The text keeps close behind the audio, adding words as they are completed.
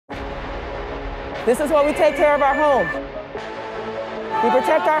This is where we take care of our home. We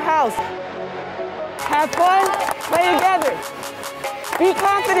protect our house. Have fun, play together. Be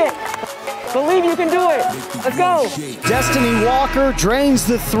confident. Believe you can do it. Let's go. Destiny Walker drains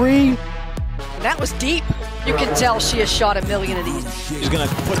the three. That was deep. You can tell she has shot a million of these. She's going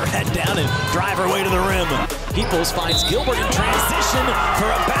to put her head down and drive her way to the rim. Peoples finds Gilbert in transition for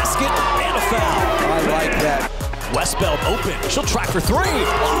a basket and a foul. I like that. Westbeld open. She'll track for three.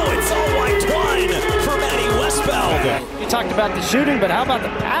 Oh, it's all white twine for Maddie Westbeld. You talked about the shooting, but how about the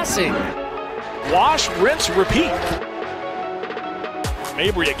passing? Wash, rinse, repeat.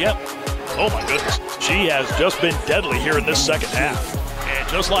 Mabry again. Oh my goodness. She has just been deadly here in this second half. And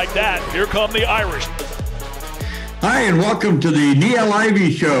just like that, here come the Irish. Hi, and welcome to the Niele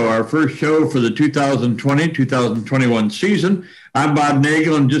Ivey Show, our first show for the 2020-2021 season. I'm Bob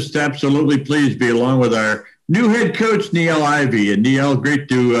Nagle, and just absolutely pleased to be along with our new head coach, Niele Ivey. And Niele, great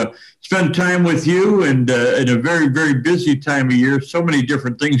to spend time with you, and in a very, very busy time of year. So many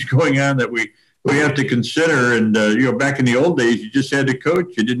different things going on that we have to consider. And, back in the old days, you just had to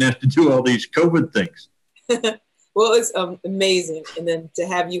coach. You didn't have to do all these COVID things. Well, it's amazing. And then to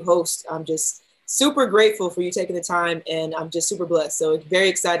have you host, I'm just super grateful for you taking the time, and I'm just super blessed. So very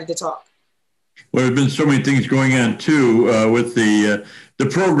excited to talk. Well, there's been so many things going on, too, with the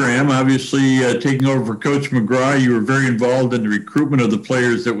program. Obviously, taking over for Coach McGraw, you were very involved in the recruitment of the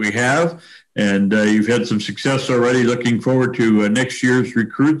players that we have, and you've had some success already. Looking forward to next year's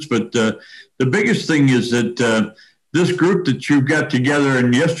recruits. But the biggest thing is that this group that you got together,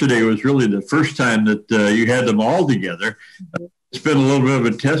 and yesterday was really the first time that you had them all together. It's been a little bit of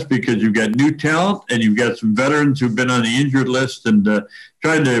a test because you've got new talent and you've got some veterans who've been on the injured list, and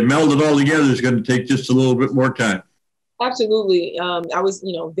trying to meld it all together is going to take just a little bit more time. Absolutely. I was,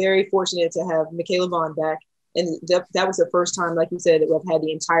 very fortunate to have Michaela Vaughn back. And that was the first time, like you said, that we've had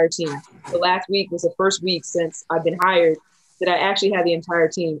the entire team. The last week was the first week since I've been hired that I actually had the entire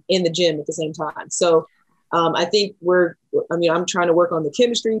team in the gym at the same time. So I think I'm trying to work on the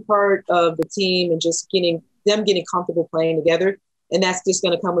chemistry part of the team and just getting comfortable playing together. And that's just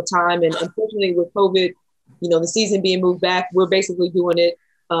going to come with time. And unfortunately with COVID, the season being moved back, we're basically doing it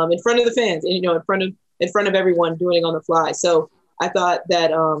in front of the fans and, in front of everyone, doing it on the fly. So I thought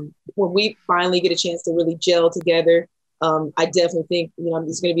that when we finally get a chance to really gel together, I definitely think,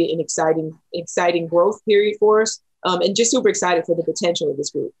 it's going to be an exciting growth period for us, and just super excited for the potential of this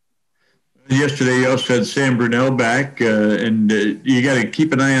group. Yesterday, you also had Sam Brunell back, and you got to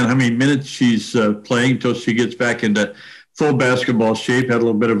keep an eye on how many minutes she's playing until she gets back into full basketball shape. Had a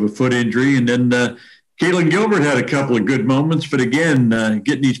little bit of a foot injury. And then Caitlin Gilbert had a couple of good moments. But again,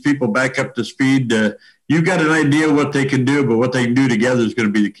 getting these people back up to speed, you've got an idea what they can do, but what they can do together is going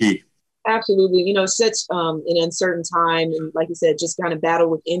to be the key. Absolutely. Such an uncertain time. And like you said, just kind of battle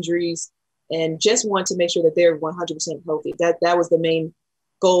with injuries and just want to make sure that they're 100% healthy. That was the main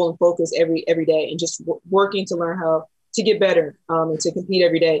goal and focus every day, and just working to learn how to get better and to compete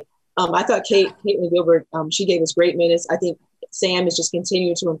every day. I thought Caitlin Gilbert, she gave us great minutes. I think Sam is just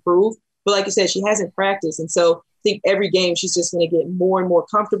continuing to improve. But like you said, she hasn't practiced. And so I think every game she's just going to get more and more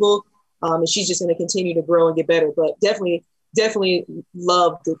comfortable, and she's just going to continue to grow and get better. But definitely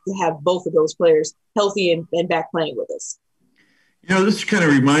love to have both of those players healthy and back playing with us. This kind of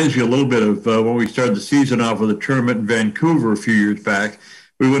reminds me a little bit of when we started the season off with a tournament in Vancouver a few years back.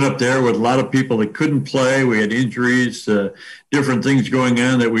 We went up there with a lot of people that couldn't play. We had injuries, different things going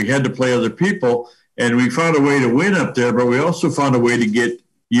on that we had to play other people. And we found a way to win up there, but we also found a way to get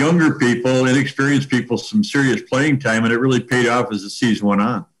younger people, inexperienced people, some serious playing time. And it really paid off as the season went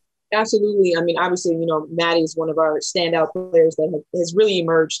on. Absolutely. Obviously, Maddie is one of our standout players that has really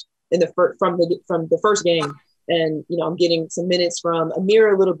emerged from the first game. And, I'm getting some minutes from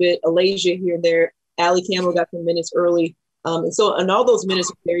Amira a little bit, Alasia here and there. Allie Campbell got some minutes early. And all those minutes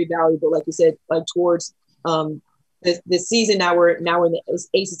are very valuable, like you said, like towards the season. Now we're in the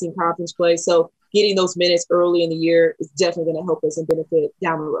ACC conference play. So getting those minutes early in the year is definitely going to help us and benefit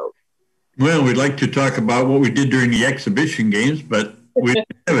down the road. Well, we'd like to talk about what we did during the exhibition games, but we didn't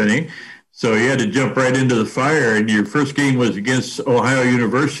have any. So you had to jump right into the fire. And your first game was against Ohio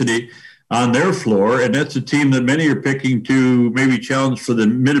University on their floor. And that's a team that many are picking to maybe challenge for the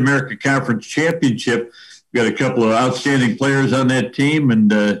Mid-America Conference Championship. Got a couple of outstanding players on that team, and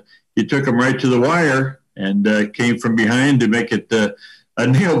you took them right to the wire and came from behind to make it a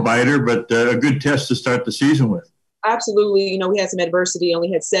nail biter, but a good test to start the season with. Absolutely. We had some adversity,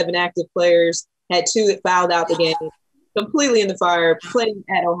 only had 7 active players, had 2 that fouled out the game, completely in the fire, playing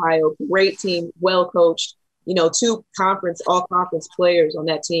at Ohio. Great team, well coached, 2 all-conference players on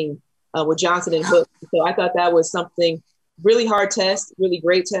that team with Johnson and Hook. So I thought that was something really hard test, really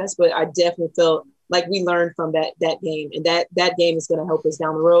great test, but I definitely felt like we learned from that game, and that game is going to help us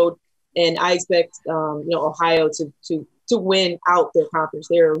down the road. And I expect Ohio to win out their conference.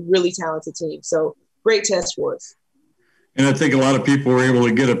 They're a really talented team, so great test for us. And I think a lot of people were able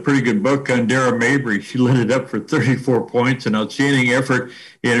to get a pretty good book on Dara Mabry. She lit it up for 34 points, an outstanding effort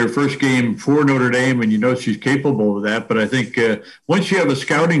in her first game for Notre Dame, and she's capable of that. But I think once you have a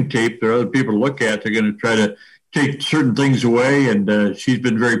scouting tape, there are other people to look at. They're going to try to take certain things away, and she's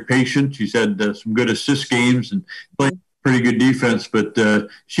been very patient. She's had some good assist games and played pretty good defense, but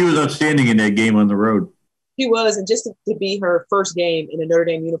she was outstanding in that game on the road. She was, and just to be her first game in a Notre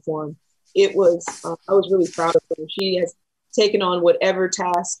Dame uniform, it was. I was really proud of her. She has taken on whatever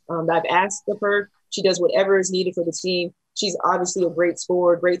task I've asked of her. She does whatever is needed for the team. She's obviously a great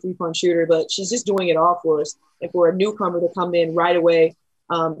scorer, great three-point shooter, but she's just doing it all for us. And for a newcomer to come in right away,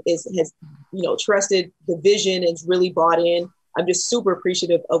 has trusted the vision and really bought in. I'm just super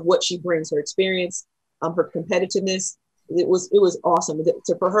appreciative of what she brings, her experience, her competitiveness. It was awesome.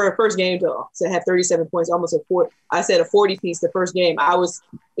 For her first game to have 37 points, almost I said a 40 piece the first game.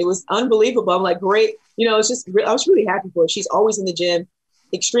 It was unbelievable. I'm like, great. I was really happy for her. She's always in the gym,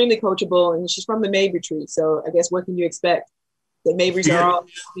 extremely coachable, and she's from the Mabry tree. So I guess what can you expect? The Mabrys are all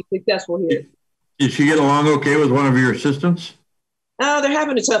successful here. Did she get along okay with one of your assistants? Oh, they're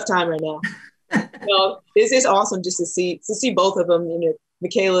having a tough time right now. It's awesome just to see both of them.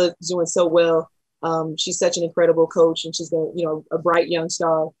 Michaela doing so well. She's such an incredible coach, and she's a bright young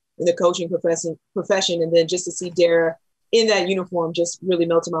star in the coaching profession. And then just to see Dara in that uniform just really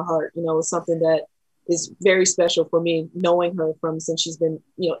melted my heart. It's something that is very special for me, knowing her from since she's been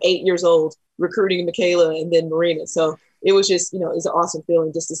 8 years old, recruiting Michaela and then Marina. So it was just it's an awesome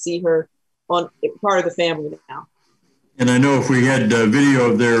feeling just to see her on part of the family now. And I know if we had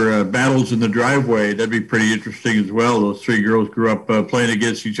video of their battles in the driveway, that'd be pretty interesting as well. Those three girls grew up playing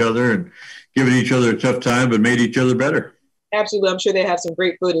against each other and giving each other a tough time, but made each other better. Absolutely. I'm sure they have some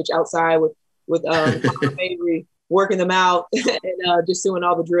great footage outside with Mabry working them out and just doing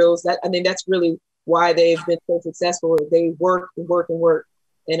all the drills. That's really why they've been so successful. They work and work and work.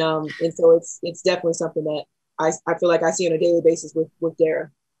 And so it's definitely something that I feel like I see on a daily basis with Dara.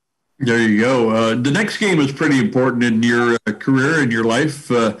 There you go. The next game is pretty important in your career and your life.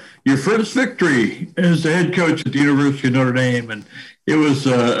 Your first victory as the head coach at the University of Notre Dame. And it was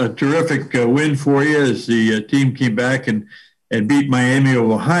a terrific win for you as the team came back and beat Miami of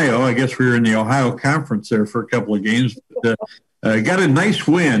Ohio. I guess we were in the Ohio Conference there for a couple of games. But got a nice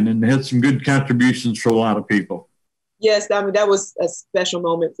win and had some good contributions for a lot of people. Yes, that was a special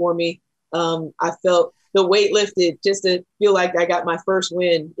moment for me. I felt the weight lifted just to feel like I got my first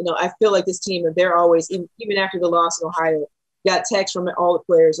win. I feel like this team, and they're always, even after the loss in Ohio, got texts from all the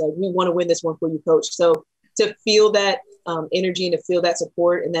players like, we want to win this one for you, coach. So to feel that energy and to feel that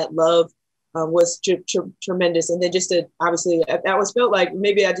support and that love was tremendous. And then just to, obviously, I always felt like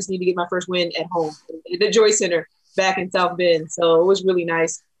maybe I just need to get my first win at home at the Joy Center back in South Bend. So it was really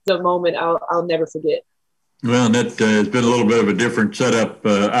nice. It's a moment I'll never forget. Well, and that has been a little bit of a different setup,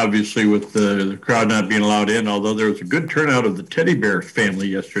 obviously, with the crowd not being allowed in, although there was a good turnout of the Teddy Bear family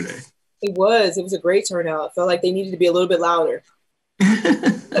yesterday. It was a great turnout. I felt like they needed to be a little bit louder.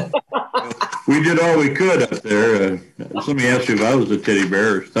 We did all we could up there. Let me ask you if I was a teddy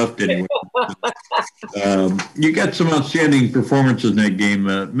bear or stuffed anyway. You got some outstanding performances in that game.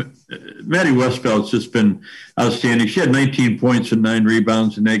 Maddie Westfeld's just been outstanding. She had 19 points and 9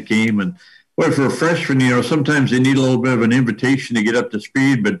 rebounds in that game. And boy, for a freshman, sometimes they need a little bit of an invitation to get up to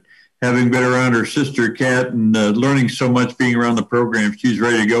speed, but having been around her sister, Kat, and learning so much being around the program, she's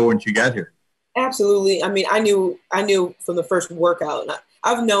ready to go when she got here. Absolutely. I knew from the first workout.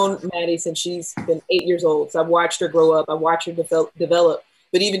 I've known Maddie since she's been 8 years old. So I've watched her grow up. I've watched her develop.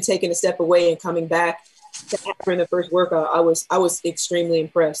 But even taking a step away and coming back to have her in the first workout, I was extremely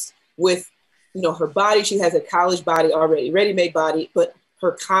impressed with, her body. She has a college body already, ready-made body, but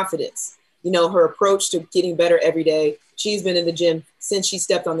her confidence, her approach to getting better every day. She's been in the gym since she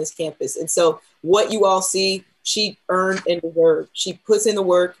stepped on this campus. And so what you all see, she earned and deserved. She puts in the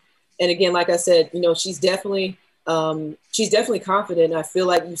work. And again, like I said, she's definitely confident. And I feel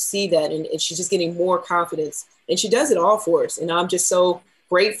like you see that, and she's just getting more confidence, and she does it all for us. And I'm just so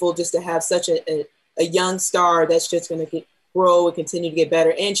grateful just to have such a young star that's just going to grow and continue to get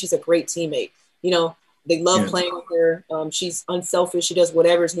better. And she's a great teammate. They love playing with her. She's unselfish. She does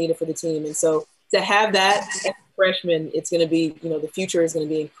whatever is needed for the team. And so to have that as a freshman, it's going to be, the future is going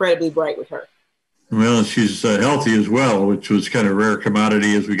to be incredibly bright with her. Well, she's healthy as well, which was kind of a rare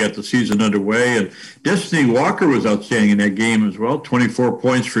commodity as we got the season underway. And Destiny Walker was outstanding in that game as well, 24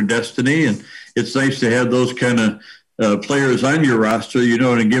 points for Destiny. And it's nice to have those kind of players on your roster, in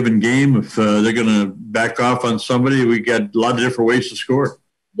a given game, if they're going to back off on somebody, we got a lot of different ways to score.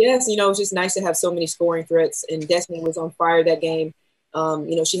 Yes, it was just nice to have so many scoring threats, and Destiny was on fire that game.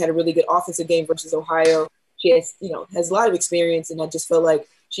 She had a really good offensive game versus Ohio. She has a lot of experience, and I just felt like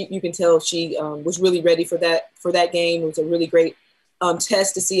you can tell she was really ready for that game. It was a really great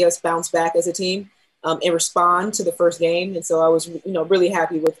test to see us bounce back as a team and respond to the first game. And so I was, really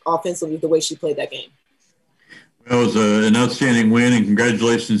happy with offensively the way she played that game. Well, it was an outstanding win, and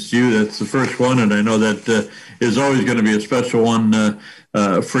congratulations to you. That's the first one, and I know that is always going to be a special one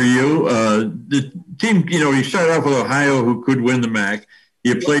for you. The team, you started off with Ohio, who could win the MAC.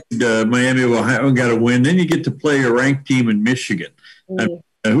 You played Miami of Ohio and got a win. Then you get to play a ranked team in Michigan.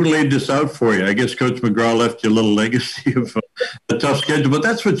 Who laid this out for you? I guess Coach McGraw left you a little legacy of a tough schedule, but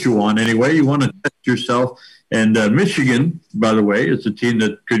that's what you want anyway. You want to test yourself. And Michigan, by the way, is a team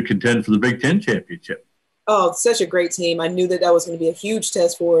that could contend for the Big Ten championship. Oh, such a great team. I knew that was going to be a huge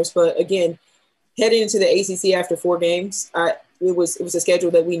test for us. But again, heading into the ACC after 4 games, it was a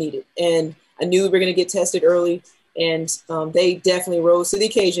schedule that we needed. And I knew we were going to get tested early. And they definitely rose to the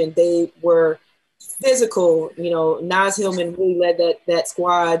occasion. They were physical. Naz Hillman really led that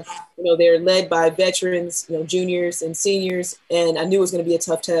squad. They're led by veterans, juniors and seniors. And I knew it was going to be a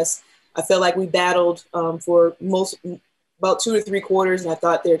tough test. I felt like we battled for about 2 to 3 quarters, and I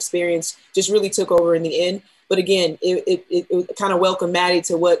thought their experience just really took over in the end. But again, it kind of welcomed Maddie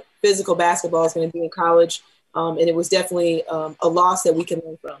to what physical basketball is going to be in college. And it was definitely a loss that we can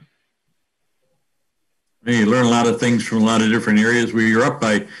learn from. You learn a lot of things from a lot of different areas. We were up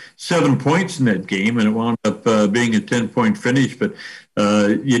by 7 points in that game, and it wound up being a 10-point finish. But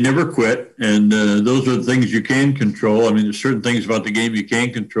you never quit, and those are the things you can control. I mean, there's certain things about the game you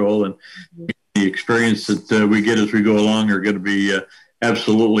can control, and the experience that we get as we go along are going to be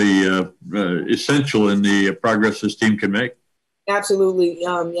absolutely essential in the progress this team can make. Absolutely.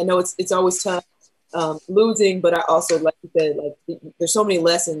 I know it's always tough losing, but I also, like you said, there's so many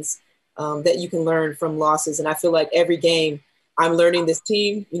lessons that you can learn from losses. And I feel like every game I'm learning this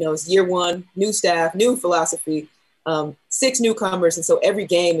team, it's year 1, new staff, new philosophy, 6 newcomers. And so every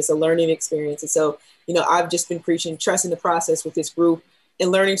game is a learning experience. And so, I've just been preaching, trusting the process with this group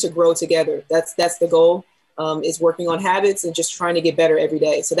and learning to grow together. That's the goal, is working on habits and just trying to get better every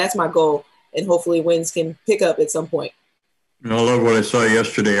day. So that's my goal. And hopefully wins can pick up at some point. I love what I saw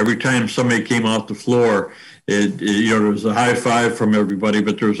yesterday. Every time somebody came off the floor, there was a high five from everybody,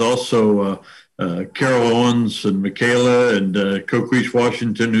 but there was also Carol Owens and Michaela and Coquise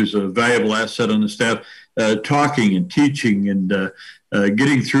Washington, who's a valuable asset on the staff, talking and teaching and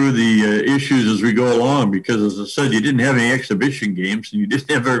getting through the issues as we go along. Because, as I said, you didn't have any exhibition games and you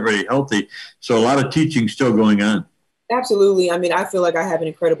didn't have everybody healthy. So a lot of teaching still going on. Absolutely. I mean, I feel like I have an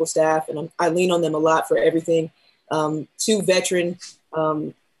incredible staff, and I lean on them a lot for everything. 2 veteran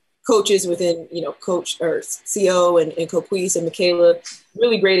coaches within, Coach or CO and Coquise and Michaela,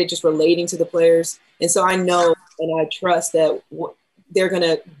 really great at just relating to the players. And so I know and I trust that they're going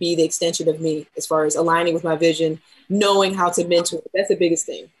to be the extension of me as far as aligning with my vision, knowing how to mentor. That's the biggest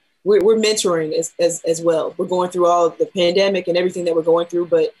thing. We're mentoring as well. We're going through all the pandemic and everything that we're going through,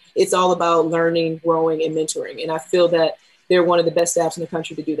 but it's all about learning, growing, and mentoring. And I feel that they're one of the best staffs in the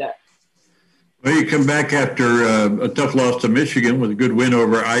country to do that. Well, you come back after a tough loss to Michigan with a good win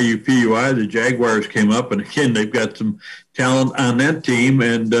over IUPUI. The Jaguars came up, and again, they've got some talent on that team,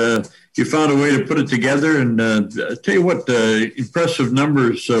 and you found a way to put it together. And tell you what, impressive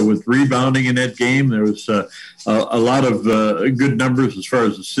numbers with rebounding in that game. There was a lot of good numbers as far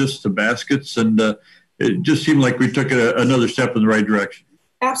as assists to baskets, and it just seemed like we took another step in the right direction.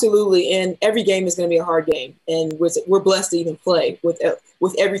 Absolutely, and every game is going to be a hard game, and we're blessed to even play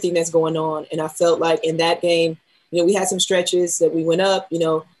with everything that's going on. And I felt like in that game, we had some stretches that we went up,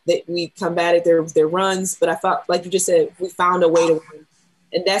 that we combated their runs, but I felt like you just said, we found a way to win,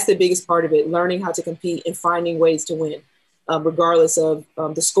 and that's the biggest part of it: learning how to compete and finding ways to win, regardless of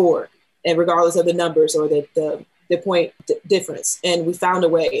the score and regardless of the numbers or the point difference. And we found a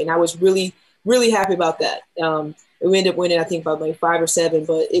way, and I was really, really happy about that. We ended up winning, I think, by like 5 or 7,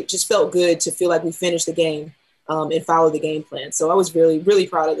 but it just felt good to feel like we finished the game and followed the game plan. So I was really, really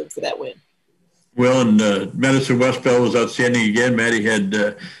proud of them for that win. Well, and Madison Westbell was outstanding again. Maddie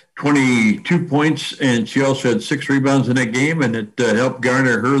had 22 points, and she also had 6 rebounds in that game, and it helped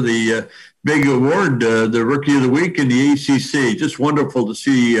garner her the big award, the Rookie of the Week in the ACC. Just wonderful to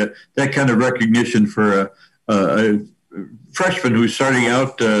see that kind of recognition for a freshman who's starting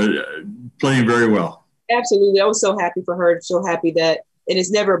out playing very well. Absolutely. I was so happy for her, so happy that, and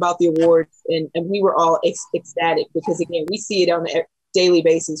it's never about the awards. And we were all ecstatic because, again, we see it on a daily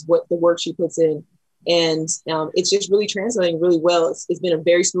basis, what the work she puts in. And it's just really translating really well. It's been a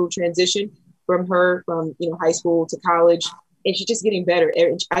very smooth transition from her from, high school to college. And she's just getting better.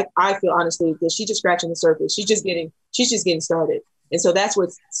 I feel honestly that she's just scratching the surface. She's just getting started. And so that's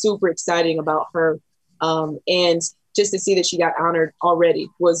what's super exciting about her. And just to see that she got honored already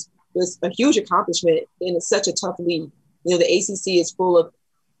was a huge accomplishment in such a tough league. The ACC is full of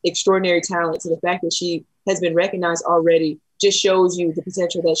extraordinary talent. So the fact that she has been recognized already just shows you the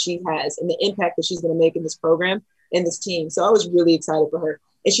potential that she has and the impact that she's going to make in this program and this team. So I was really excited for her.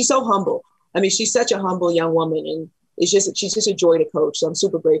 And she's so humble. I mean, she's such a humble young woman, and she's just a joy to coach. So I'm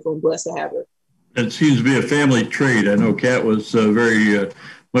super grateful and blessed to have her. It seems to be a family trait. I know Kat was very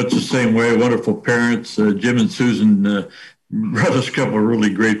much the same way. Wonderful parents. Jim and Susan brought us a couple of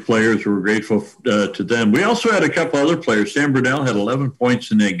really great players. We're grateful to them. We also had a couple other players. Sam Brunell had 11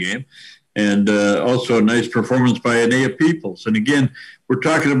 points in that game, and also a nice performance by Anea Peoples. And again, we're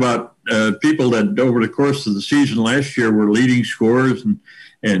talking about people that over the course of the season last year were leading scorers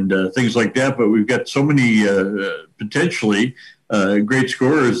and things like that. But we've got so many potentially great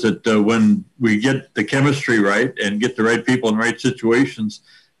scorers that when we get the chemistry right and get the right people in the right situations,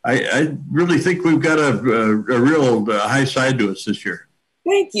 I really think we've got a real high side to us this year.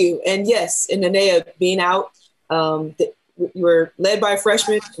 Thank you. And yes, and Anea being out, we're led by a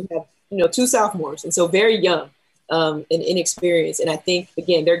freshman. We have, 2 sophomores, and so very young and inexperienced. And I think,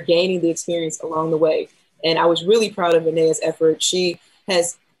 again, they're gaining the experience along the way. And I was really proud of Anea's effort. She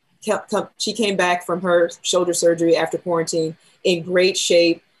came back from her shoulder surgery after quarantine in great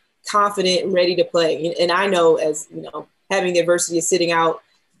shape, confident, ready to play. And I know, as having the adversity of sitting out,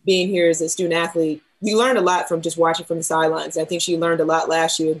 being here as a student athlete, you learn a lot from just watching from the sidelines. I think she learned a lot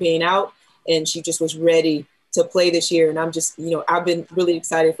last year being out, and she just was ready to play this year. And I'm just, I've been really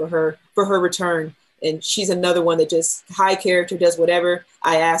excited for her return. And she's another one that just high character, does whatever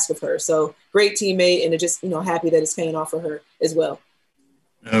I ask of her. So great teammate, and just, happy that it's paying off for her as well.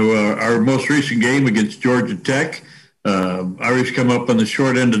 Our most recent game against Georgia Tech, Irish come up on the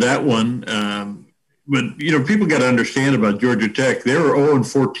short end of that one. But, people got to understand about Georgia Tech. They were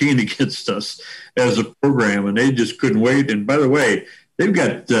 0-14 against us as a program, and they just couldn't wait. And by the way, they've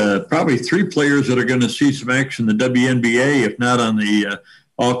got probably 3 players that are going to see some action in the WNBA, if not on the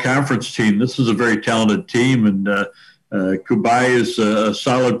all-conference team. This is a very talented team, and Kubai is a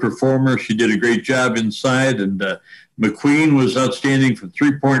solid performer. She did a great job inside, and McQueen was outstanding from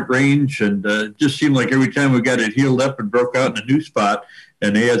 3-point range, and it just seemed like every time we got it healed up and broke out in a new spot.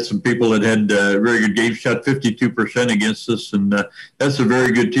 And they had some people that had very good games, shot 52% against us, and that's a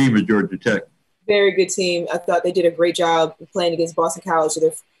very good team at Georgia Tech. Very good team. I thought they did a great job playing against Boston College.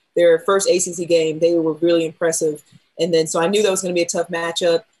 So their first ACC game, they were really impressive. And then, so I knew that was going to be a tough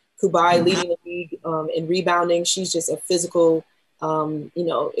matchup. Kubai leading the league in rebounding. She's just a physical,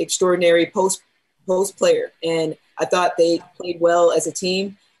 extraordinary post player. And I thought they played well as a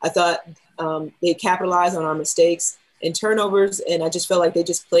team. I thought they capitalized on our mistakes and turnovers. And I just felt like they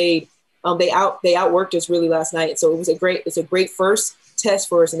just played. They outworked us really last night. So it's a great first test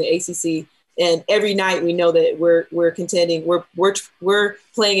for us in the ACC. And every night we know that we're contending. We're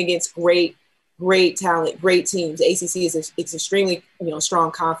playing against great talent, great teams. The ACC is it's extremely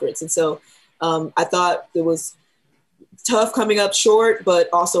strong conference, and so I thought it was tough coming up short, but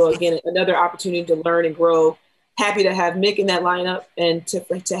also again another opportunity to learn and grow. Happy to have Mick in that lineup and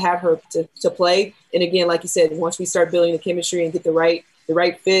to have her to play. And again, like you said, once we start building the chemistry and get the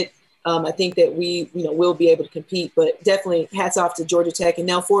right fit, I think that we will be able to compete. But definitely hats off to Georgia Tech and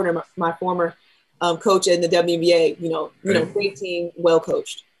Nell Fortner, my former coach in the WNBA. Great team, well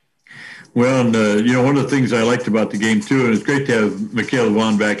coached. Well, and one of the things I liked about the game too, and it's great to have Michaela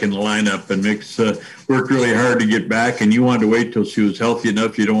Vaughn back in the lineup. And Mick's worked really hard to get back, and you wanted to wait till she was healthy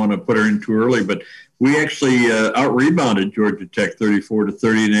enough. You don't want to put her in too early, but we actually out-rebounded Georgia Tech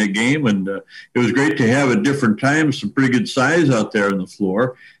 34-30 in that game, and it was great to have at different times some pretty good size out there on the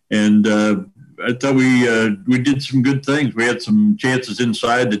floor. And I thought we did some good things. We had some chances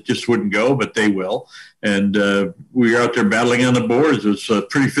inside that just wouldn't go, but they will. And we were out there battling on the boards. It was a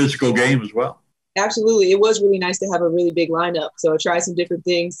pretty physical game as well. Absolutely. It was really nice to have a really big lineup. So I tried some different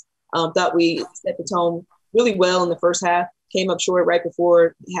things. Thought we set the tone really well in the first half, came up short right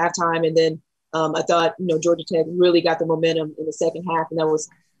before halftime. And then I thought, Georgia Tech really got the momentum in the second half. And that was,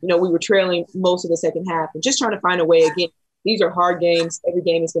 we were trailing most of the second half and just trying to find a way. Again, these are hard games. Every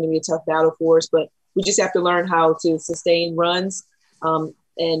game is going to be a tough battle for us, but we just have to learn how to sustain runs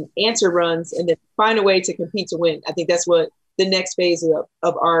and answer runs and then find a way to compete to win. I think that's what the next phase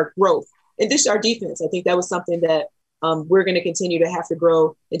of our growth. And this is our defense. I think that was something that we're going to continue to have to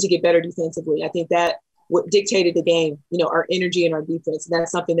grow and to get better defensively. I think that what dictated the game, our energy and our defense. And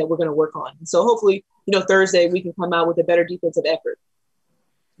that's something that we're going to work on. And so hopefully, Thursday we can come out with a better defensive effort.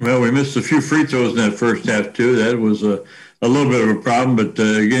 Well, we missed a few free throws in that first half, too. That was a little bit of a problem. But,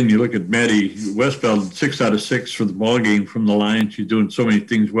 again, you look at Maddie Westbeld, 6 out of 6 for the ball game from the line. She's doing so many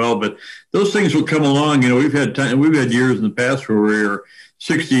things well. But those things will come along. We've had years in the past where we were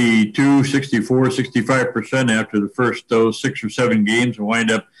 62, 64, 65% after the first 6 or 7 games and wind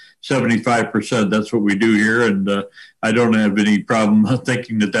up 75%. That's what we do here. And I don't have any problem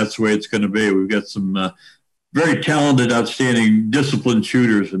thinking that that's the way it's going to be. We've got some very talented, outstanding, disciplined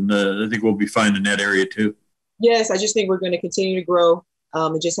shooters, and I think we'll be fine in that area too. Yes, I just think we're going to continue to grow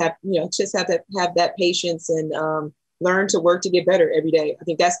and just have that patience and learn to work to get better every day. I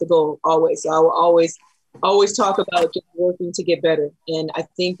think that's the goal always. So I will always talk about just working to get better, and I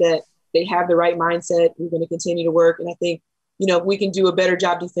think that they have the right mindset. We're going to continue to work, and I think if we can do a better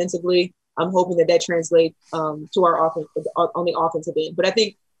job defensively, I'm hoping that translates to our offense on the offensive end. But I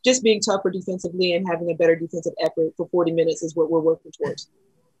think just being tougher defensively and having a better defensive effort for 40 minutes is what we're working towards.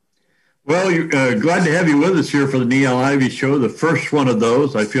 Well, glad to have you with us here for the Niele Ivey Show, the first one of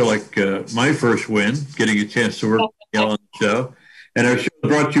those. I feel like my first win, getting a chance to work with Niele on the show. And our show is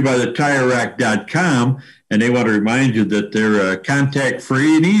brought to you by the TireRack.com, and they want to remind you that they're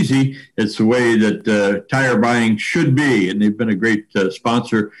contact-free and easy. It's the way that tire buying should be, and they've been a great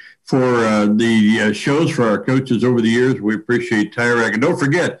sponsor for the shows for our coaches over the years. We appreciate Tire Rack. And don't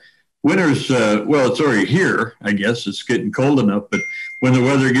forget, winter's, it's already here, I guess. It's getting cold enough. But when the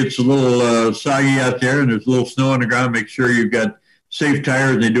weather gets a little soggy out there and there's a little snow on the ground, make sure you've got safe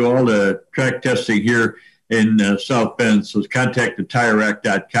tires. They do all the track testing here in South Bend. So contact the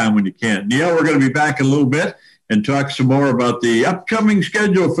TireRack.com when you can. Niele, we're going to be back in a little bit and talk some more about the upcoming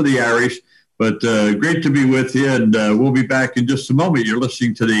schedule for the Irish. But great to be with you, and we'll be back in just a moment. You're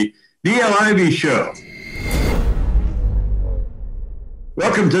listening to the Niele Ivey Show.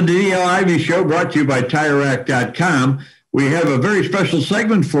 Welcome to the Niele Ivey Show, brought to you by TireRack.com. We have a very special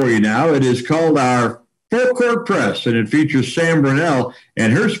segment for you now. It is called our Full Court Press, and it features Sam Brunell.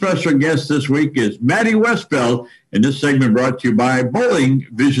 And her special guest this week is Maddie Westbeld, and this segment brought to you by Bowling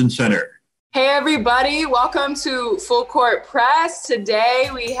Vision Center. Hey everybody, welcome to Full Court Press. Today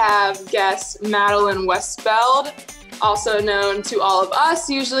we have guest Madeline Westbeld, also known to all of us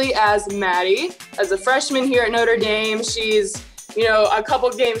usually as Maddie. As a freshman here at Notre Dame, she's, a couple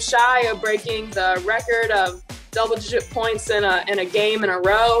games shy of breaking the record of double-digit points in a game in a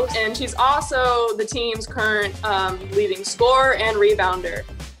row, and she's also the team's current leading scorer and rebounder.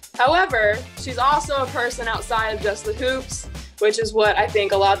 However, she's also a person outside of just the hoops, which is what I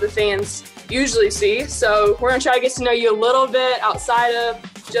think a lot of the fans usually see. So we're gonna try to get to know you a little bit outside of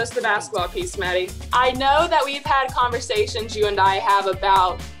just the basketball piece, Maddie. I know that we've had conversations you and I have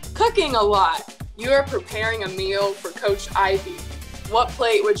about cooking a lot. You are preparing a meal for Coach Ivey. What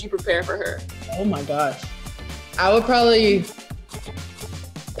plate would you prepare for her? Oh my gosh. I would probably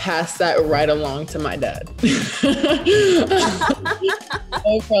pass that right along to my dad. I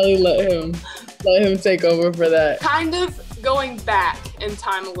would probably let him take over for that. Kind of going back in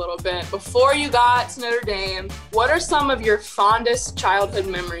time a little bit, before you got to Notre Dame, what are some of your fondest childhood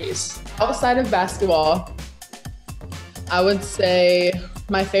memories? Outside of basketball, I would say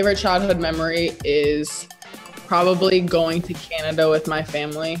my favorite childhood memory is probably going to Canada with my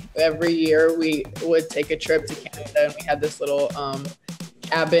family. Every year we would take a trip to Canada, and we had this little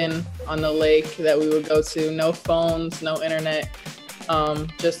cabin on the lake that we would go to. No phones, no internet,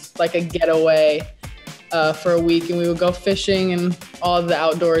 just like a getaway for a week, and we would go fishing and all of the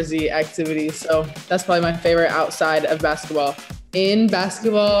outdoorsy activities. So that's probably my favorite outside of basketball. In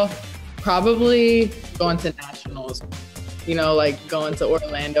basketball, probably going to nationals, like going to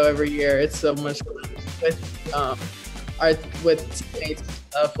Orlando every year. It's so much fun with teammates and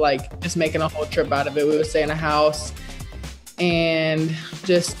stuff, like just making a whole trip out of it. We would stay in a house and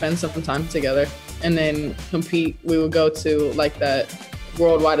just spend some time together, and then compete. We would go to like that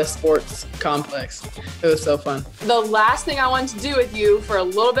worldwide sports complex. It was so fun. The last thing I wanted to do with you for a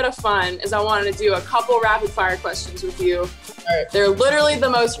little bit of fun is I wanted to do a couple rapid fire questions with you. All right. They're literally the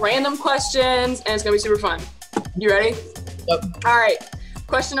most random questions, and it's gonna be super fun. You ready? Yep. All right.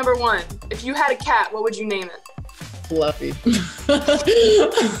 Question number 1. If you had a cat, what would you name it? Fluffy.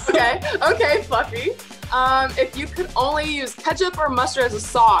 Okay, Fluffy. If you could only use ketchup or mustard as a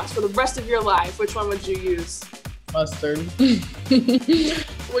sauce for the rest of your life, which one would you use? Mustard.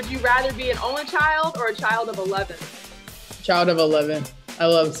 Would you rather be an only child or a child of 11? Child of 11. I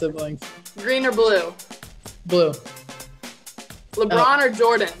love siblings. Green or blue? Blue. LeBron or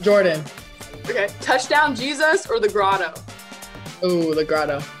Jordan? Jordan. Okay. Touchdown Jesus or the grotto? Ooh, the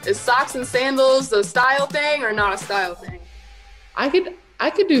grotto. Is socks and sandals a style thing or not a style thing? I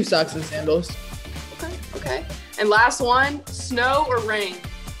could do socks and sandals. Okay. And last one, snow or rain?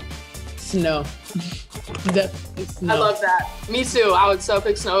 Snow. Definitely snow. I love that. Me too. I would so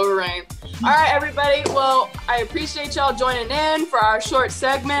pick snow over rain. All right, everybody. Well, I appreciate y'all joining in for our short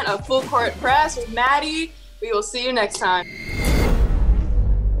segment of Full Court Press with Maddie. We will see you next time.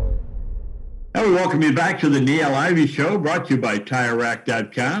 And we welcome you back to the Niele Ivey Show, brought to you by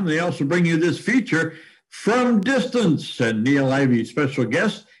TireRack.com. They also bring you this feature, From Distance. And Niele Ivey's special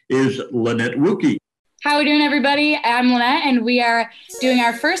guest is Lynette Wookie. How are we doing, everybody? I'm Lynette, and we are doing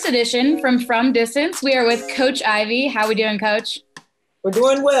our first edition From Distance. We are with Coach Ivey. How are we doing, Coach? We're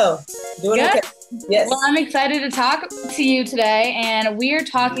doing well. Doing good. Okay. Yes. Well, I'm excited to talk to you today, and we are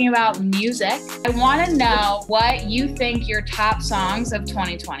talking about music. I want to know what you think your top songs of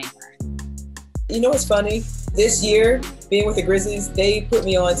 2020 were. You know what's funny? This year, being with the Grizzlies, they put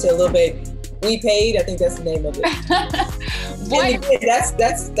me on to a little bit. We Paid. I think that's the name of it. What? And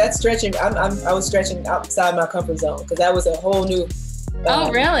again, that's stretching. I was stretching outside my comfort zone because that was a whole new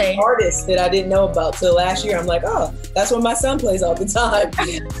really? artist that I didn't know about. So last year, I'm like, oh, that's what my son plays all the time.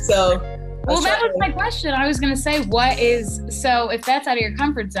 So. Well, that was my question. I was going to say, so if that's out of your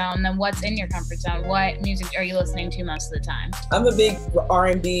comfort zone, then what's in your comfort zone? What music are you listening to most of the time? I'm a big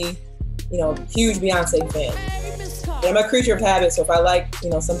R&B, huge Beyonce fan. And I'm a creature of habit, so if I like,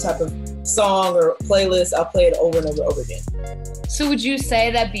 some type of song or playlist, I'll play it over and over and over again. So would you say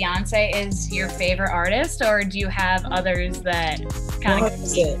that Beyonce is your favorite artist, or do you have others that kind of...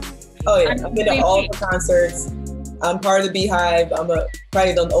 100%. Oh, yeah. I've been to all the concerts. I'm part of the Beehive. I'm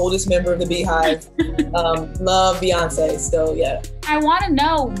probably the oldest member of the Beehive. Love Beyonce, so yeah. I want to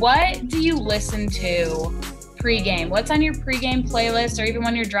know, what do you listen to pregame? What's on your pregame playlist, or even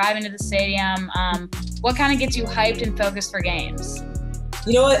when you're driving to the stadium? What kind of gets you hyped and focused for games?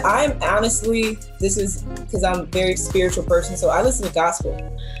 You know what? This is because I'm a very spiritual person, so I listen to gospel.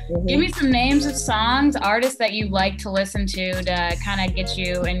 Mm-hmm. Give me some names of songs, artists that you like to listen to kind of get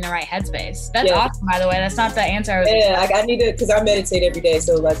you in the right headspace. That's awesome, by the way. That's not the answer I was expecting. I need to, because I meditate every day,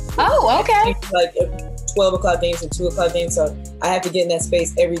 so like. Oh, okay. Like 12 o'clock games and 2 o'clock games, so I have to get in that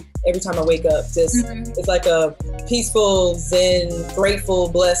space every time I wake up. It's like a peaceful, zen, grateful,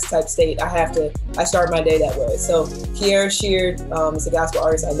 blessed type state. I start my day that way. So Kiara Sheard is a gospel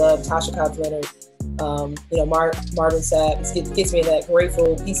artist I love. Tasha Cobbs Leonard, Marvin Sapp. It gets me in that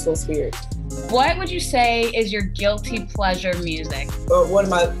grateful, peaceful spirit. What would you say is your guilty pleasure music? Or one of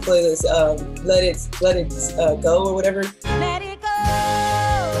my playlists, Let It Go or whatever. Let it go,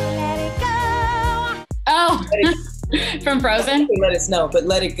 let it go. Oh, from Frozen? Let It Snow, but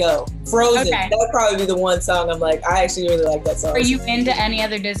Let It Go. Frozen. Okay. That would probably be the one song I'm like, I actually really like that song. Are you into any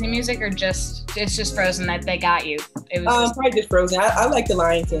other Disney music, or it's just Frozen that they got you? It was probably just Frozen. I like The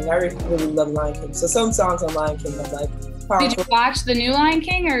Lion King. I really love Lion King. So some songs on Lion King I'm like, powerful. Did you watch the new Lion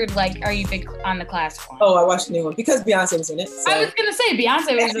King, or are you big on the classic one? Oh, I watched the new one because Beyonce was in it. So. I was gonna say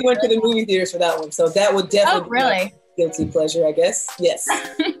Beyonce was. We went to the movie theaters for that one, so that would definitely. Oh, really? Be guilty pleasure, I guess. Yes.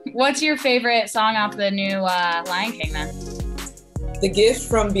 What's your favorite song off the new Lion King then? The Gift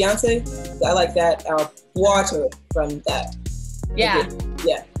from Beyonce. I like that. Water from that. Yeah.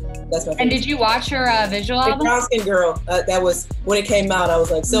 Yeah. That's my favorite. And did you watch her visual album? Brown Skin Girl. That was when it came out. I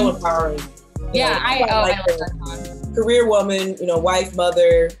was like so empowering. Yeah, I like that song. Career woman, wife,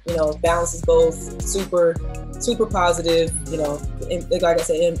 mother, balances both. Super positive. Like I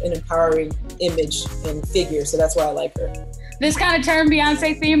said, an empowering image and figure. So that's why I like her. This kind of turned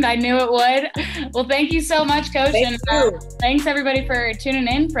Beyonce themed. I knew it would. Well, thank you so much, Coach. Thank you. Thanks everybody for tuning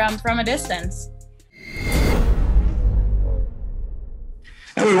in from a distance.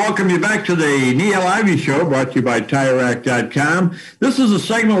 And we welcome you back to the Niele Ivey Show, brought to you by TireRack.com. This is a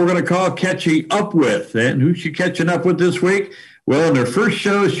segment we're going to call Catching Up With. And who's she catching up with this week? Well, in her first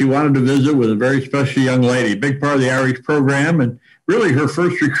show, she wanted to visit with a very special young lady, big part of the Irish program, and really her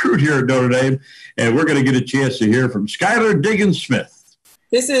first recruit here at Notre Dame. And we're going to get a chance to hear from Skylar Diggins-Smith.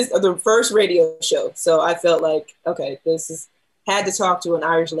 This is the first radio show, so I felt like, okay, had to talk to an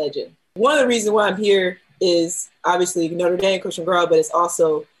Irish legend. One of the reasons why I'm here is obviously Notre Dame, Coach McGraw, but it's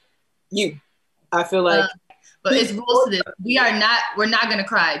also you. I feel like, but it's rules to this. We're not gonna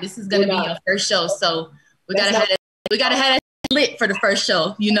cry. This is gonna be your first show, so we gotta have it lit for the first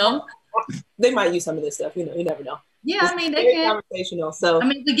show. They might use some of this stuff. You never know. Yeah, they can. Conversational. So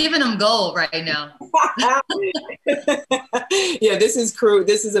we're giving them gold right now. Yeah, this is crew.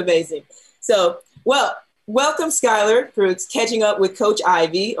 This is amazing. So, welcome Skylar for catching up with Coach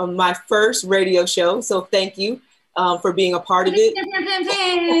Ivey on my first radio show. So thank you for being a part of it.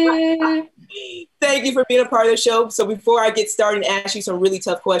 thank you for being a part of the show. So before I get started and ask you some really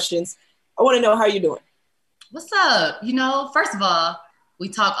tough questions, I want to know how you're doing. What's up? You know, first of all, we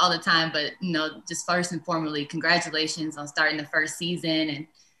talk all the time, but, you know, just first and foremost, congratulations on starting the first season and,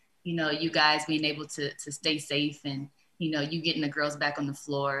 you know, you guys being able to stay safe and, you know, you getting the girls back on the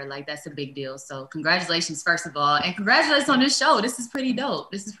floor. Like, that's a big deal. So congratulations, first of all, and congratulations on this show. This is pretty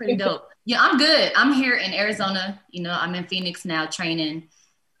dope. Yeah, I'm good. I'm here in Arizona. You know, I'm in Phoenix now training.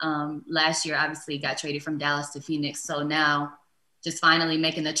 Last year, obviously, got traded from Dallas to Phoenix. So now just finally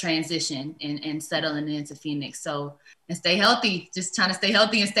making the transition and settling into Phoenix. So, and stay healthy, just trying to stay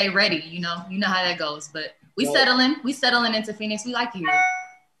healthy and stay ready. You know how that goes, but we settling into Phoenix. We like it here.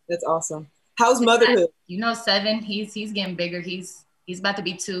 That's awesome. How's motherhood? You know, 7, he's getting bigger. He's about to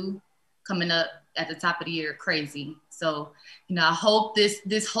be 2 coming up at the top of the year. Crazy. So, you know, I hope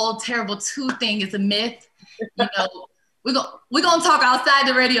this whole terrible 2 thing is a myth. You know, we're gonna talk outside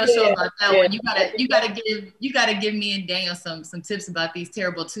the radio show about that one. You gotta give me and Daniel some tips about these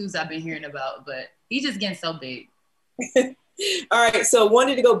terrible 2s I've been hearing about, but he's just getting so big. All right, so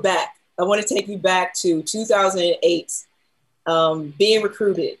wanted to go back. I want to take you back to 2008, being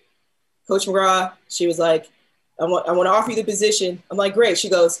recruited. Coach McGraw, she was like, I want to offer you the position. I'm like, great. She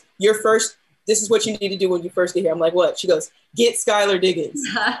goes, this is what you need to do when you first get here. I'm like, what? She goes, get Skylar Diggins.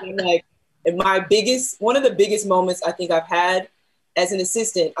 I'm like, and one of the biggest moments I think I've had as an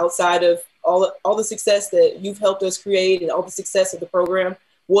assistant outside of all the success that you've helped us create and all the success of the program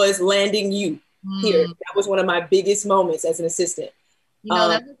was landing you here. That was one of my biggest moments as an assistant. You know,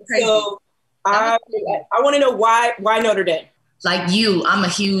 that was crazy. So I want to know why Notre Dame? Like you, I'm a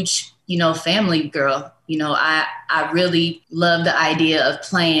huge, you know, family girl. You know, I really love the idea of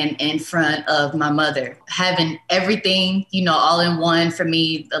playing in front of my mother, having everything, you know, all in one for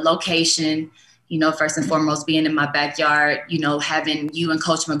me, the location, you know, first and foremost, being in my backyard, you know, having you and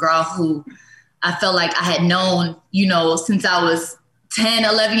Coach McGraw, who I felt like I had known, you know, since I was 10,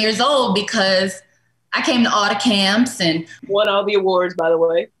 11 years old, because I came to all the camps and won all the awards, by the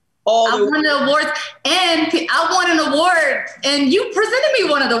way. I won the awards, and I won an award, and you presented me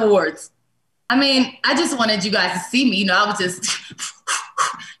one of the awards. I mean, I just wanted you guys to see me. You know, I was just,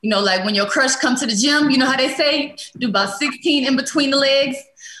 you know, like when your crush comes to the gym, you know how they say, do about 16 in between the legs.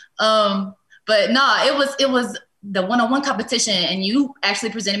 But no, it was the one-on-one competition, and you actually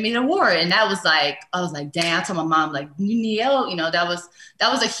presented me the award, and that was like, I was like, dang! I told my mom, like, Niele, you know, that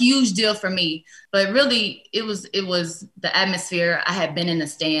was a huge deal for me. But really, it was the atmosphere. I had been in the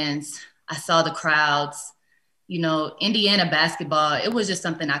stands, I saw the crowds, you know, Indiana basketball. It was just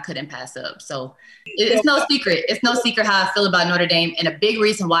something I couldn't pass up. So it's no secret. It's no secret how I feel about Notre Dame, and a big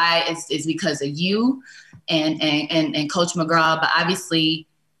reason why is because of you and Coach McGraw. But obviously,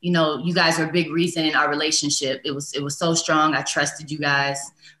 you know, you guys are a big reason in our relationship. It was so strong. I trusted you guys.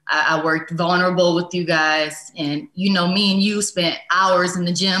 I worked vulnerable with you guys. And, you know, me and you spent hours in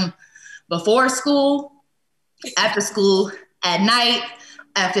the gym before school, after school, at night,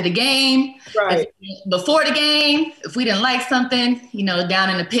 after the game, right. Before the game. If we didn't like something, you know, down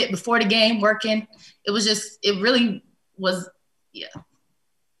in the pit before the game working. It really was, yeah.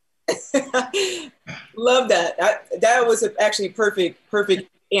 Love that. That was actually perfect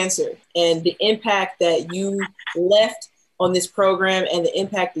answer. And the impact that you left on this program and the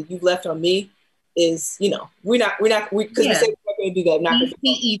impact that you've left on me is, you know, we say we're not going to do that. We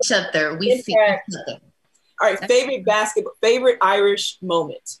see each other. All right. Favorite Irish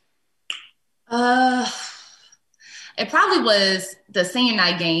moment. It probably was the senior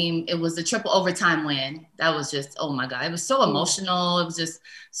night game. It was the triple overtime win. That was just, oh my God. It was so emotional. It was just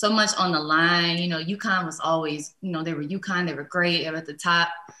so much on the line. You know, UConn was always, you know, they were UConn. They were great. They were at the top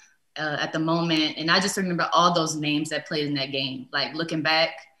at the moment. And I just remember all those names that played in that game. Like looking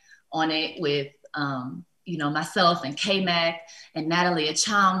back on it with, you know, myself and K-Mac and Natalie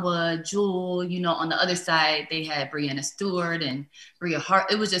Achamwa, Jewel, you know, on the other side, they had Brianna Stewart and Bria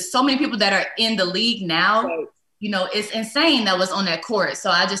Hart. It was just so many people that are in the league now. Right. You know, it's insane that was on that court. So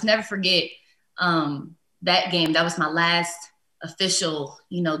I just never forget that game. That was my last official,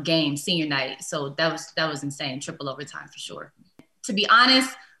 you know, game, senior night. So that was insane. Triple overtime for sure. To be honest,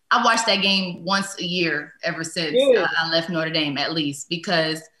 I watched that game once a year ever since I left Notre Dame, at least,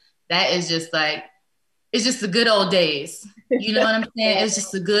 because that is just like, it's just the good old days. You know what I'm saying? It's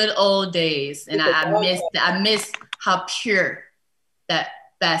just the good old days. And I miss how pure that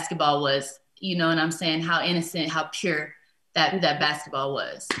basketball was. You know what I'm saying? How innocent, how pure that basketball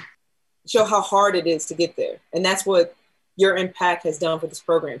was. Show how hard it is to get there. And that's what your impact has done for this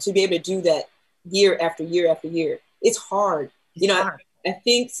program. To be able to do that year after year after year, it's hard. I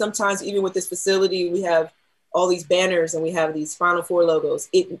think sometimes even with this facility, we have all these banners and we have these Final Four logos.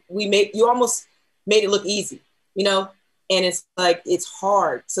 You almost made it look easy, you know? And it's like, it's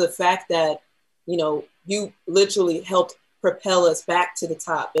hard. So the fact that, you know, you literally helped propel us back to the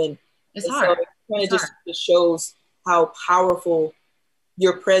top. And it's hard. So it kind of just shows how powerful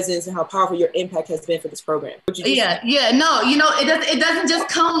your presence and how powerful your impact has been for this program. No, you know, it doesn't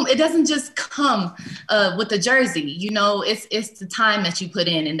just come with the jersey. You know, it's the time that you put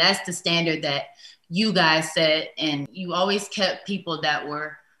in, and that's the standard that you guys set, and you always kept people that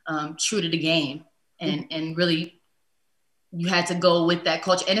were true to the game, and really you had to go with that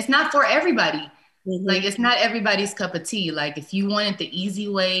culture. And it's not for everybody. Like, it's not everybody's cup of tea. Like, if you want it the easy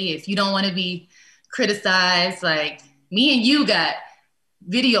way, if you don't want to be criticized, like me and you got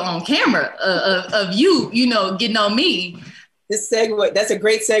video on camera of you know, getting on me. That's a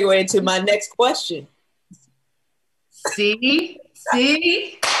great segue into my next question. See,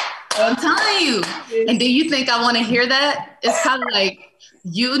 I'm telling you. And do you think I want to hear that? It's kind of like,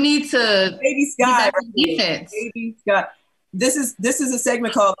 you need to Baby Sky defense. Baby Sky. This is a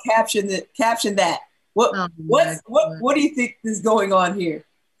segment called Caption That. What do you think is going on here?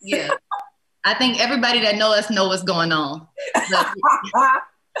 Yeah. I think everybody that know us know what's going on.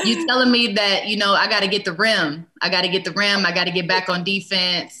 You telling me that, you know, I got to get the rim. I got to get back on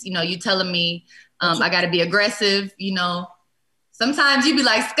defense. You know, you telling me I got to be aggressive. You know, sometimes you be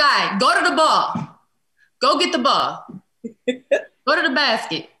like, Sky, go to the ball. Go get the ball. Go to the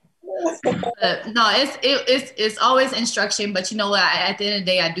basket. No, it's always instruction. But you know what? At the end of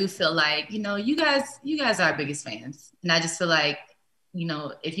the day, I do feel like, you know, you guys are our biggest fans. And I just feel like, you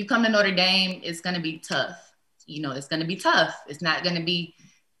know, if you come to Notre Dame, it's going to be tough. You know, it's going to be tough. It's not going to be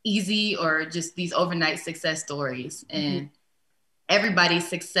easy or just these overnight success stories. And everybody's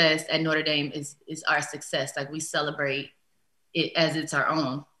success at Notre Dame is our success. Like, we celebrate it as it's our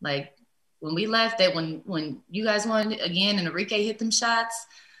own. Like, when we left, that when you guys won again and Enrique hit them shots,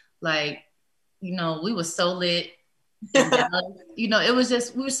 like, you know, we were so lit. You know, it was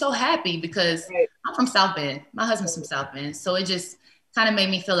just, we were so happy because I'm from South Bend. My husband's from South Bend. So it just kind of made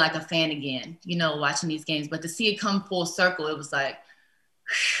me feel like a fan again, you know, watching these games. But to see it come full circle, it was like,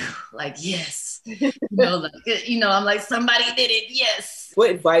 whew, like, yes. You know, like, you know, I'm like, somebody did it, yes. What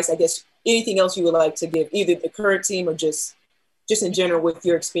advice, I guess, anything else you would like to give, either the current team or just in general with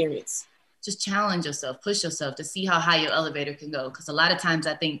your experience? Just challenge yourself, push yourself to see how high your elevator can go. Because a lot of times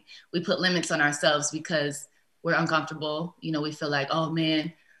I think we put limits on ourselves because we're uncomfortable. You know, we feel like, oh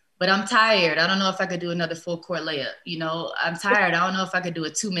man, but I'm tired. I don't know if I could do another full court layup. You know, I'm tired. I don't know if I could do a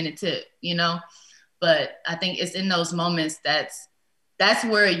 2-minute tip, you know? But I think it's in those moments that's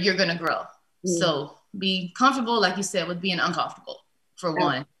where you're going to grow. So be comfortable, like you said, with being uncomfortable, for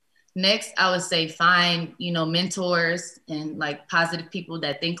one. Next, I would say find, you know, mentors and like positive people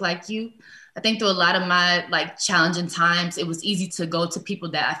that think like you. I think through a lot of my like challenging times, it was easy to go to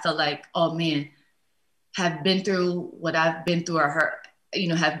people that I felt like, oh man, have been through what I've been through, or you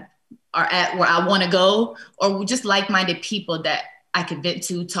know, are at where I want to go, or just like-minded people that I could vent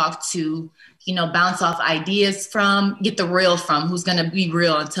to, talk to, you know, bounce off ideas from, get the real from, who's going to be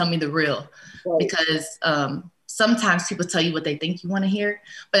real and tell me the real. Because sometimes people tell you what they think you want to hear.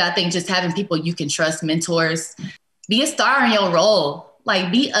 But I think just having people you can trust, mentors, be a star in your role.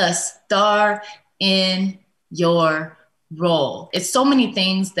 Like, be a star in your role. It's so many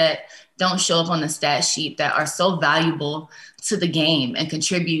things that don't show up on the stat sheet that are so valuable to the game and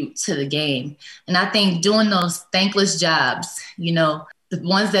contribute to the game. And I think doing those thankless jobs, you know, the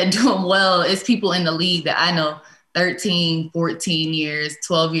ones that do them well, is people in the league that I know 13, 14 years,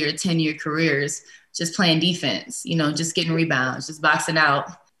 12-year, 10-year careers, just playing defense, you know, just getting rebounds, just boxing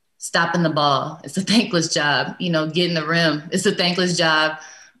out, stopping the ball. It's a thankless job. You know, getting the rim, it's a thankless job.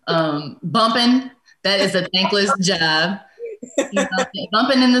 Bumping, that is a thankless job. You know,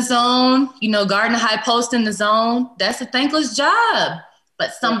 bumping in the zone, you know, guarding a high post in the zone, that's a thankless job.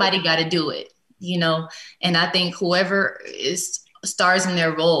 But somebody got to do it, you know. And I think whoever is stars in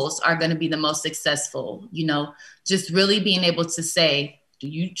their roles are going to be the most successful, you know, just really being able to say, do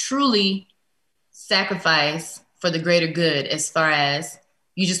you truly sacrifice for the greater good, as far as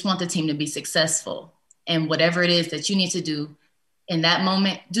you just want the team to be successful, and whatever it is that you need to do in that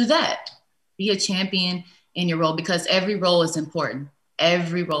moment, do that. Be a champion in your role, because every role is important.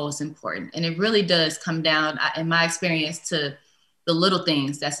 Every role is important. And it really does come down, in my experience, to the little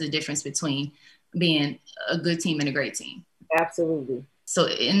things. That's the difference between being a good team and a great team. Absolutely. So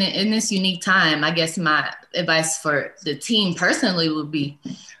in this unique time, I guess my advice for the team personally would be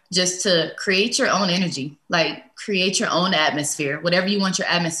just to create your own energy, like create your own atmosphere, whatever you want your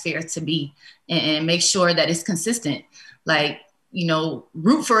atmosphere to be, and make sure that it's consistent. Like, you know,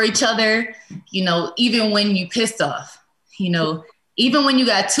 root for each other, you know, even when you pissed off, you know, Even when you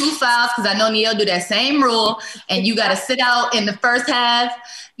got 2 fouls, because I know Niele do that same rule, and you got to sit out in the first half,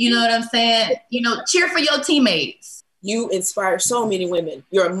 you know what I'm saying? You know, cheer for your teammates. You inspire so many women.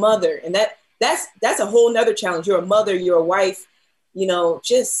 You're a mother, and that's a whole nother challenge. You're a mother, you're a wife, you know,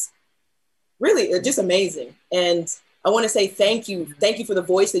 just really just amazing. And I want to say thank you. Thank you for the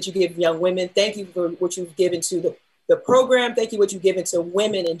voice that you give young women. Thank you for what you've given to the program. Thank you what you've given to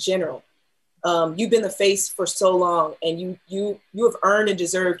women in general. You've been the face for so long, and you have earned and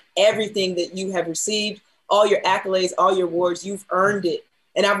deserved everything that you have received, all your accolades, all your awards. You've earned it.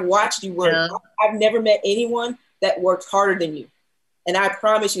 And I've watched you work. Yeah. I've never met anyone that works harder than you. And I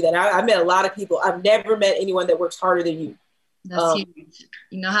promise you that. I've met a lot of people. I've never met anyone that works harder than you. That's huge.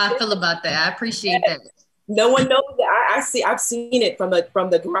 You know how I feel about that. I appreciate that. No one knows that. I've seen it from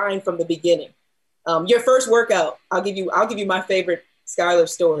the grind from the beginning. Your first workout, I'll give you my favorite Skylar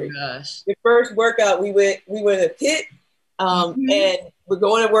story. Oh gosh. Your first workout, we were in a pit, and we're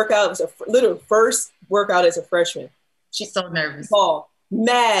going to work out. It was a little first workout as a freshman. She's so nervous.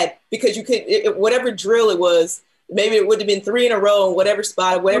 Mad because you could whatever drill it was. Maybe it would have been 3 in a row in whatever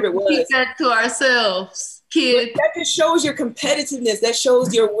spot, whatever it was. Keep that to ourselves, kids. That just shows your competitiveness. That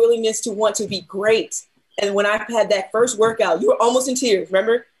shows your willingness to want to be great. And when I had that first workout, you were almost in tears.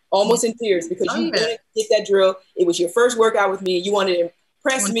 Remember? Almost in tears because you wanted to get that drill. It was your first workout with me. You wanted to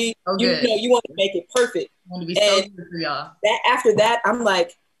impress me. You wanted to make it perfect. I want to be so good for y'all. After that, I'm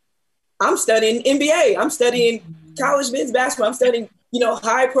like, I'm studying NBA. I'm studying college men's basketball. I'm studying,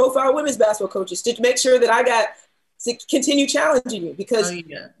 high profile women's basketball coaches to make sure that I got to continue challenging you because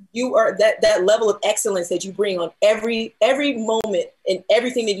you are that level of excellence that you bring on every moment and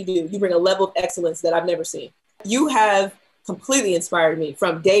everything that you do. You bring a level of excellence that I've never seen. You have completely inspired me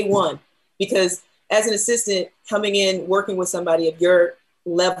from day one because as an assistant coming in, working with somebody of your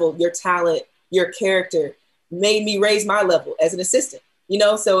level, your talent, your character made me raise my level as an assistant,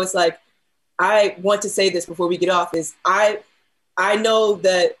 So it's like, I want to say this before we get off is I know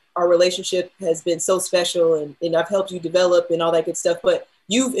that our relationship has been so special and I've helped you develop and all that good stuff, but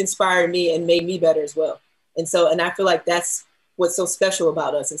you've inspired me and made me better as well. And I feel like that's what's so special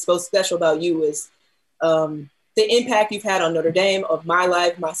about us and so special about you is the impact you've had on Notre Dame, of my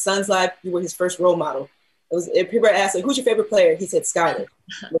life, my son's life. You were his first role model. People asked, like, who's your favorite player? He said Skylar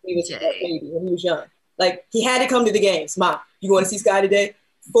when he was a baby, when he was young. Like, he had to come to the games. Mom, you want to see Sky today?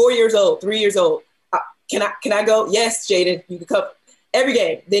 4 years old, 3 years old. Can I go? Yes, Jaden, you can come every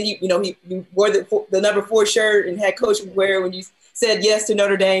game. Then he wore the number 4 shirt and had coach wear when you said yes to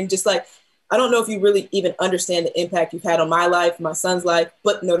Notre Dame. Just like, I don't know if you really even understand the impact you've had on my life, my son's life,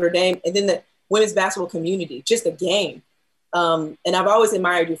 but Notre Dame, and then the women's basketball community, just the game. And I've always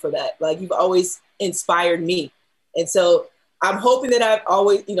admired you for that. Like, you've always inspired me. And so I'm hoping that I've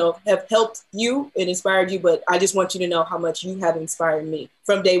always, have helped you and inspired you, but I just want you to know how much you have inspired me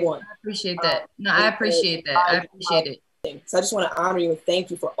from day one. I appreciate that. No, I appreciate that. I appreciate it. So I just want to honor you and thank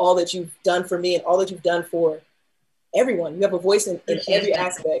you for all that you've done for me and all that you've done for everyone. You have a voice in every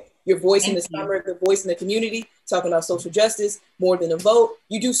aspect. Your voice in the summer, the voice in the community, talking about social justice, more than a vote.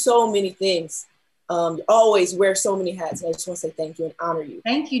 You do so many things. You always wear so many hats. And I just want to say thank you and honor you.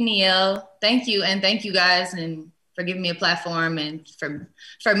 Thank you, Niele. Thank you. And thank you guys and for giving me a platform and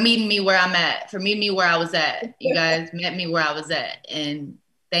for meeting me where I'm at, for meeting me where I was at. You guys met me where I was at. And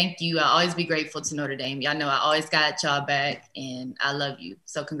thank you. I'll always be grateful to Notre Dame. Y'all know I always got y'all back and I love you.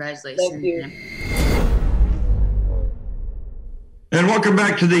 So congratulations. Thank you. And welcome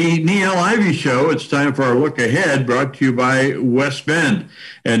back to the Niele Ivey Show. It's time for our look ahead, brought to you by West Bend.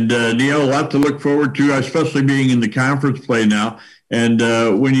 And Niele, a lot to look forward to, especially being in the conference play now. And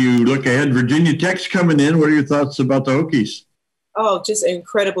when you look ahead, Virginia Tech's coming in. What are your thoughts about the Hokies? Oh, just an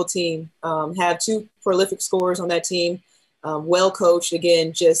incredible team. Have 2 prolific scorers on that team. Well coached.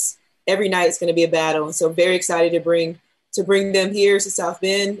 Again, just every night it's going to be a battle. And so very excited to bring them here to South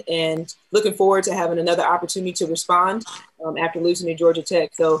Bend and looking forward to having another opportunity to respond after losing to Georgia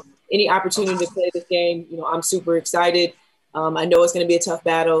Tech. So any opportunity to play this game, I'm super excited. I know it's going to be a tough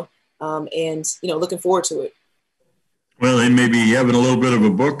battle and, looking forward to it. Well, they may be having a little bit of a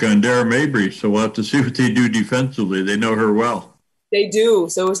book on Dara Mabry, so we'll have to see what they do defensively. They know her well. They do.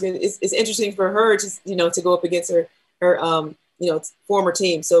 So it's interesting for her to go up against her former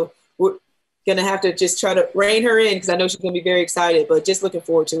team. So we're going to have to just try to rein her in because I know she's going to be very excited, but just looking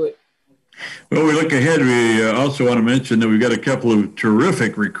forward to it. Well, we look ahead. We also want to mention that we've got a couple of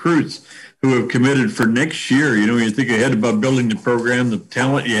terrific recruits who have committed for next year. When you think ahead about building the program, the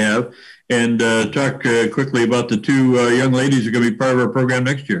talent you have, and talk quickly about the 2 young ladies who are going to be part of our program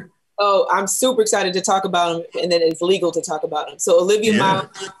next year. Oh, I'm super excited to talk about them, and then it's legal to talk about them. So Olivia Miles,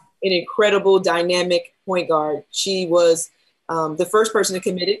 an incredible, dynamic point guard. She was the first person to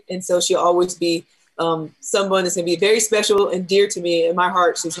commit it. And so she'll always be someone that's going to be very special and dear to me in my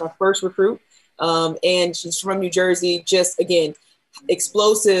heart. She's my first recruit. And she's from New Jersey, just, again,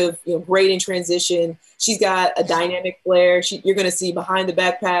 explosive, great in transition. She's got a dynamic flair. You're going to see behind the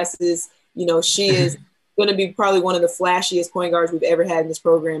back passes. She is going to be probably one of the flashiest point guards we've ever had in this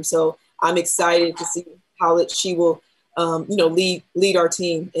program. So I'm excited to see how she will, lead our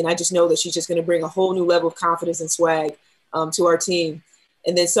team. And I just know that she's just going to bring a whole new level of confidence and swag to our team.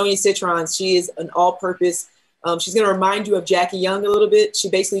 And then Sonia Citron, she is an all-purpose. She's going to remind you of Jackie Young a little bit. She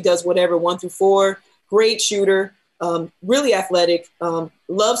basically does whatever, 1 through 4. Great shooter, really athletic,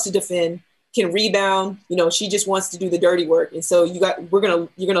 loves to defend, can rebound. She just wants to do the dirty work. And so you're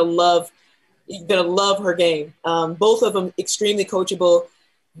gonna love her game. Both of them extremely coachable,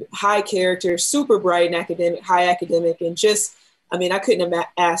 high character, super bright and high academic, and just, I couldn't have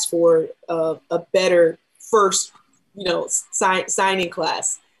asked for a better first, signing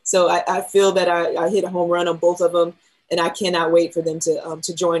class. So I feel that I hit a home run on both of them, and I cannot wait for them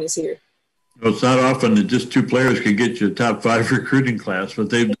to join us here. Well, it's not often that just 2 players can get you a top 5 recruiting class, but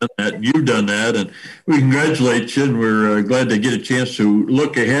they've done that, and you've done that, and we congratulate you, and we're glad to get a chance to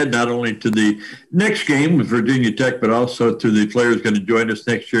look ahead not only to the next game with Virginia Tech, but also to the players going to join us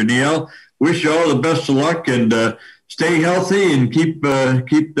next year. Niele, wish you all the best of luck, and stay healthy and keep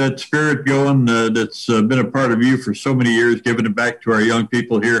that spirit going that's been a part of you for so many years, giving it back to our young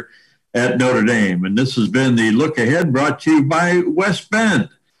people here at Notre Dame. And this has been the Look Ahead, brought to you by West Bend.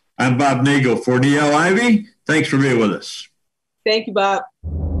 I'm Bob Nagle for Niele Ivey. Thanks for being with us. Thank you, Bob.